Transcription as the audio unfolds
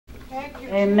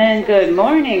Amen. Good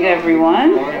morning,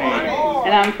 everyone.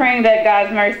 And I'm praying that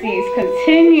God's mercies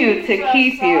continue to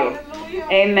keep you.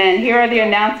 Amen. Here are the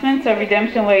announcements of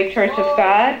Redemption Way Church of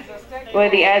God, where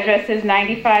the address is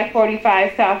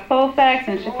 9545 South Colfax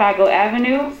and Chicago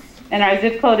Avenue, and our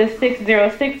zip code is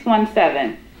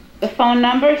 60617. The phone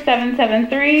number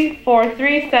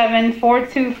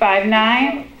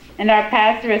 773-437-4259, and our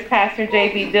pastor is Pastor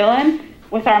J.B. Dillon,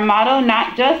 with our motto,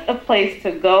 not just a place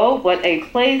to go, but a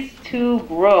place to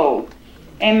grow.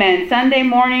 Amen. Sunday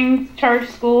morning church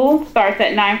school starts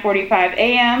at 9:45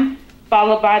 a.m.,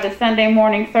 followed by the Sunday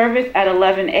morning service at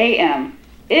 11 a.m.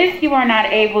 If you are not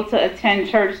able to attend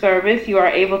church service, you are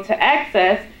able to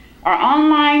access our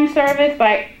online service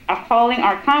by calling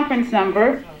our conference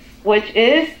number, which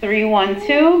is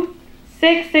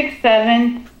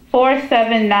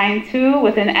 312-667-4792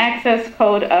 with an access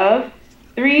code of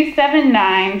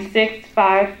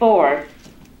 379654.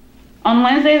 On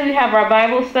Wednesdays, we have our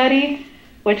Bible study,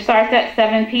 which starts at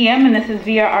 7 p.m., and this is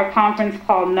via our conference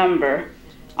call number.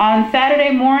 On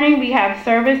Saturday morning, we have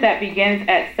service that begins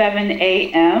at 7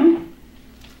 a.m.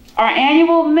 Our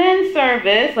annual men's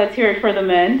service, let's hear it for the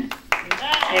men.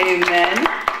 Amen.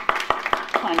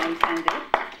 Pun intended.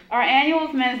 Our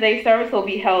annual Men's Day service will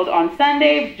be held on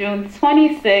Sunday, June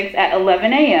 26th at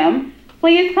 11 a.m.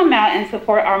 Please come out and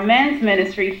support our men's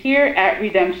ministry here at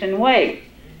Redemption Way.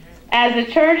 As a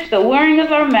church, the wearing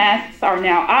of our masks are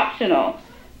now optional.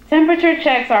 Temperature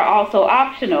checks are also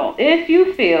optional. If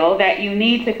you feel that you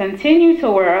need to continue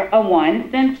to wear a one,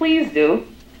 then please do.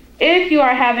 If you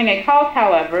are having a cough,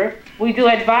 however, we do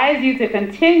advise you to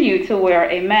continue to wear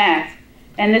a mask,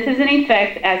 and this is in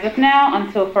effect as of now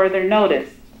until further notice.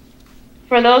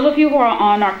 For those of you who are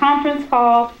on our conference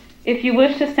call, if you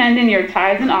wish to send in your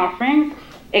tithes and offerings,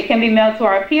 it can be mailed to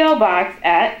our P.O. Box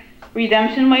at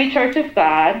Redemption Way Church of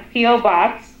God, P.O.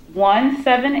 Box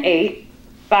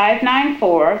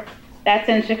 178594. That's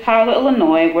in Chicago,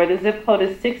 Illinois, where the zip code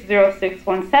is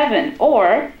 60617.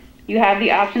 Or you have the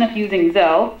option of using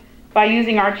Zelle by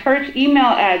using our church email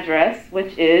address,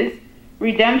 which is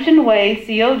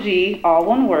redemptionwaycog, all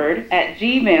one word, at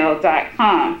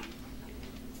gmail.com.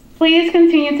 Please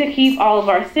continue to keep all of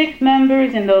our sick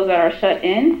members and those that are shut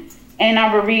in, and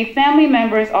our bereaved family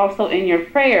members also in your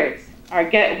prayers. Our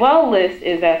get well list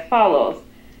is as follows: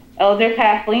 Elder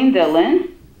Kathleen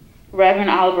Dillon, Reverend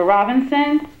Oliver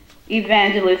Robinson,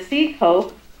 Evangelist C.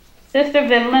 Cope, Sister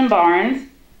Vivian Barnes,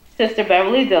 Sister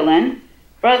Beverly Dillon,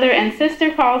 Brother and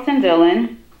Sister Carlton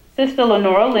Dillon, Sister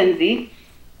Lenora Lindsay,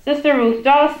 Sister Ruth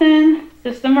Dawson,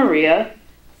 Sister Maria,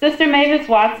 Sister Mavis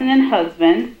Watson and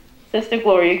husband, Sister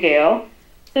Gloria Gale,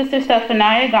 Sister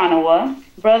Stephania Gonawa,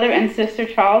 Brother and Sister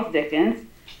Charles Dickens,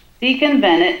 Deacon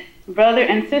Bennett, Brother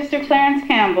and Sister Clarence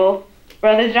Campbell,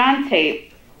 Brother John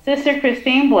Tate, Sister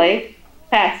Christine Blake,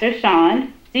 Pastor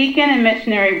Sean, Deacon and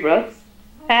Missionary Brooks,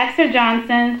 Pastor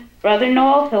Johnson, Brother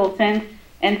Noel Hilton,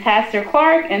 and Pastor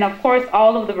Clark, and of course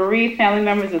all of the bereaved family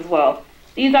members as well.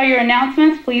 These are your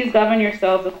announcements. Please govern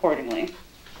yourselves accordingly.